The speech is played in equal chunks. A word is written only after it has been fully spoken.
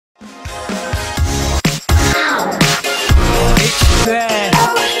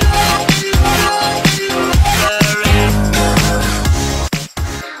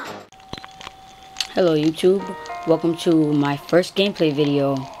Hello YouTube, welcome to my first gameplay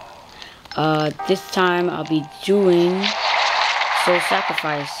video. This time I'll be doing Soul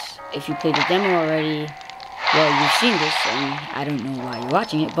Sacrifice. If you played the demo already, well, you've seen this and I don't know why you're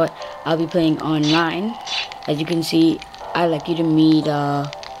watching it, but I'll be playing online. As you can see, I'd like you to meet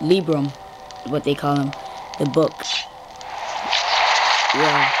Libram, what they call him, the book.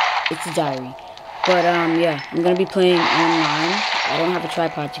 Yeah, it's a diary. But yeah, I'm gonna be playing online. I don't have a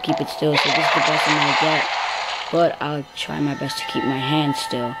tripod to keep it still, so this is the best I'm gonna get. But I'll try my best to keep my hand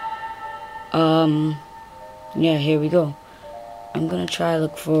still. Yeah, here we go. I'm gonna try to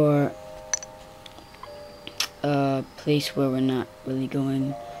look for a place where we're not really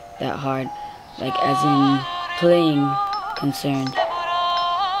going that hard, like as in playing concerned.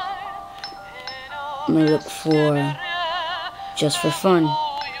 I'm gonna look for just for fun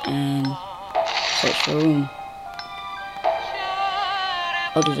and search for a room.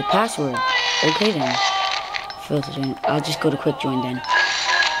 Oh, there's a password. Okay then. Filter join. I'll just go to quick join then,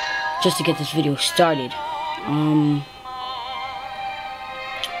 just to get this video started.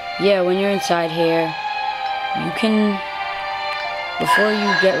 Yeah, when you're inside here, you can, before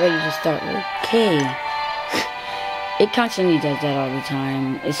you get ready to start, okay, it constantly does that all the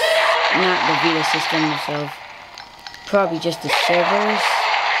time. It's not the Vita system itself, probably just the servers.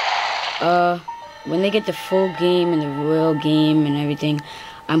 When they get the full game and the real game and everything,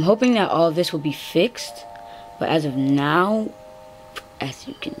 I'm hoping that all of this will be fixed. But as of now, as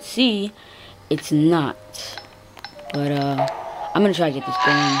you can see, it's not. But I'm gonna try to get this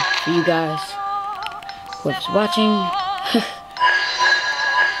going for you guys, whoever's watching.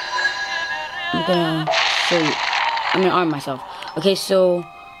 I'm gonna show you. I'm gonna arm myself. Okay, so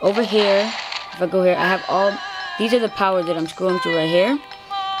over here, if I go here, I have all. These are the powers that I'm scrolling through right here.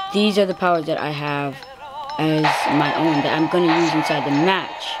 These are the powers that I have as my own that I'm going to use inside the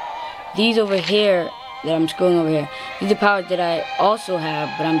match. These over here that I'm scrolling over here, these are powers that I also have,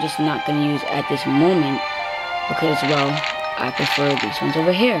 but I'm just not going to use at this moment because, well, I prefer these ones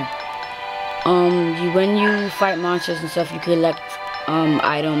over here. When you fight monsters and stuff, you collect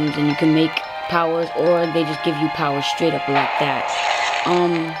items and you can make powers, or they just give you powers straight up like that.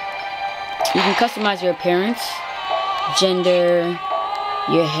 You can customize your appearance, gender,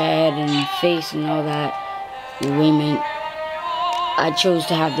 your head and face and all that, your raiment. I chose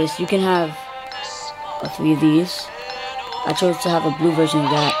to have this. You can have 3 of these. I chose to have a blue version of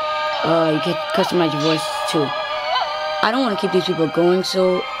that. You can customize your voice too. I don't want to keep these people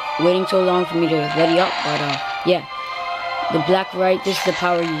waiting so long for me to ready up, but yeah. The black right, this is the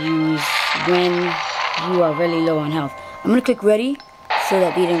power you use when you are really low on health. I'm gonna click ready so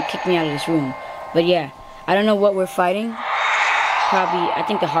that they didn't kick me out of this room. But yeah, I don't know what we're fighting. Probably, I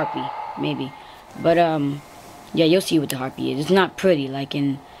think the harpy, maybe. But, yeah, you'll see what the harpy is. It's not pretty, like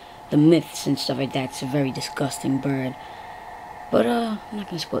in the myths and stuff like that. It's a very disgusting bird. But, I'm not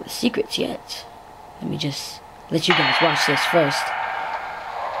gonna spoil the secrets yet. Let me just let you guys watch this first.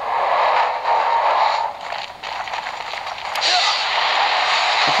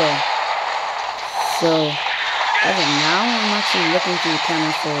 Okay. So, as of now, I'm actually looking through the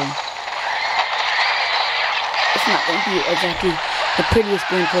camera for... It's not gonna be exactly the prettiest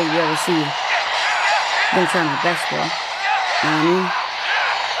gameplay you ever see. I'm gonna try my best though. You know what I mean?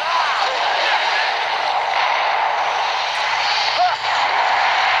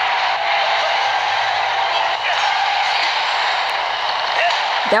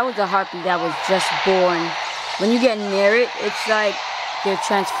 That was a harpy that was just born. When you get near it, it's like they're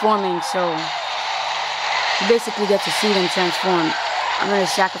transforming, so you basically get to see them transform. I'm gonna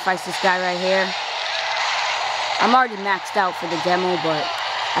sacrifice this guy right here. I'm already maxed out for the demo, but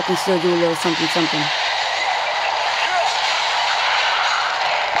I can still do a little something.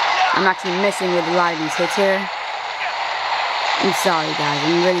 I'm actually missing with a lot of these hits here. I'm sorry guys,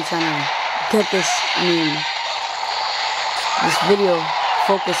 I'm really trying to get this, this video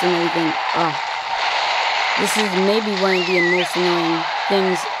focused and everything. This is maybe one of the most annoying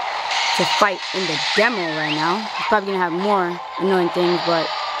things to fight in the demo right now. It's probably gonna have more annoying things, but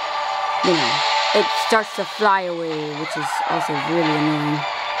you know, it starts to fly away, which is also really annoying.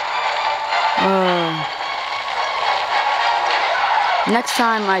 Next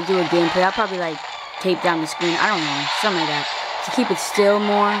time I do a gameplay, I'll probably like tape down the screen. I don't know, something like that, to keep it still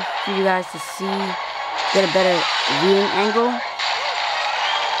more for you guys to see, get a better viewing angle.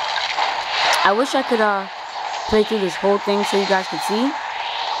 I wish I could play through this whole thing so you guys could see,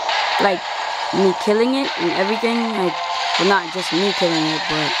 like me killing it and everything. Like, well, not just me killing it,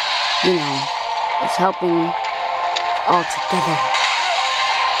 but you know, it's helping all together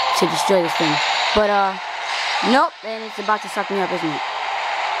to destroy this thing. But nope, and it's about to suck me up, isn't it?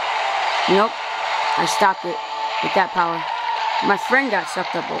 Nope. I stopped it with that power. My friend got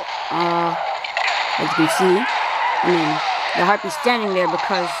sucked up. As you can see, I mean, the harpy's standing there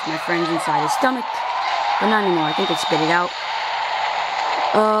because my friend's inside his stomach. But not anymore. I think it spit it out.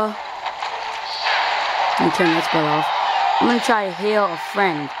 Let me turn that spell off. I'm gonna try to heal a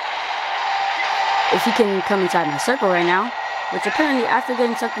friend. If he can come inside my circle right now. Which apparently, after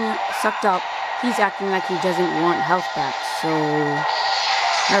getting sucked up, he's acting like he doesn't want health back. So,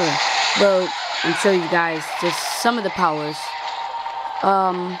 alright. Well, I'm showing you guys just some of the powers.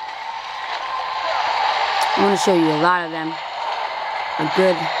 I want to show you a lot of them. A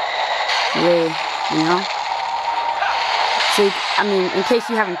good way, you know? So, I mean, in case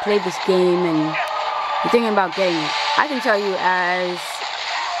you haven't played this game and you're thinking about getting it, I can tell you as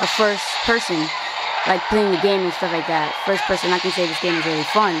a first person, like playing the game and stuff like that. First person, I can say this game is really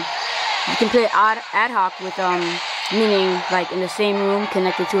fun. You can play ad hoc with, meaning like in the same room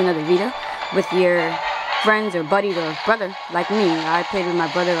connected to another Vita with your friends or buddies or brother, like me. I played with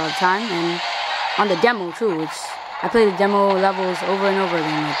my brother all the time, and on the demo too. I play the demo levels over and over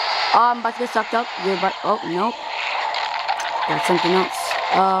again. Like, oh, I'm about to get sucked up. Oh, nope. Got something else.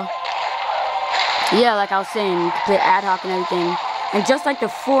 Yeah, like I was saying, you can play ad hoc and everything. And just like the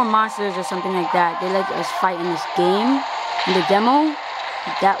 4 monsters or something like that, they let us fight in this game. In the demo,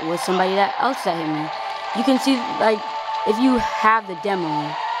 that was somebody else that hit me. You can see, like, if you have the demo,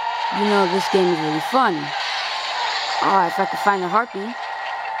 you know this game is really fun. Oh, if I could find the harpy.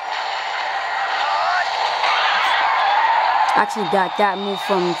 Actually got that move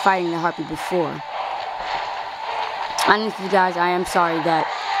from fighting the harpy before. Honestly, guys, I am sorry that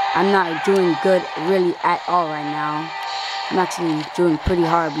I'm not doing good really at all right now. I'm actually doing pretty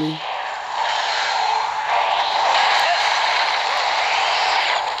horribly.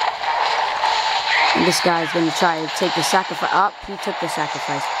 And this guy's gonna try to take the sacrifice. Oh, he took the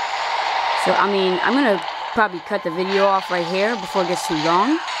sacrifice. So, I mean, I'm gonna probably cut the video off right here before it gets too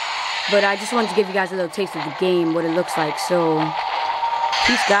long. But I just wanted to give you guys a little taste of the game, what it looks like. So,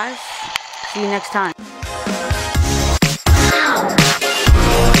 peace, guys. See you next time.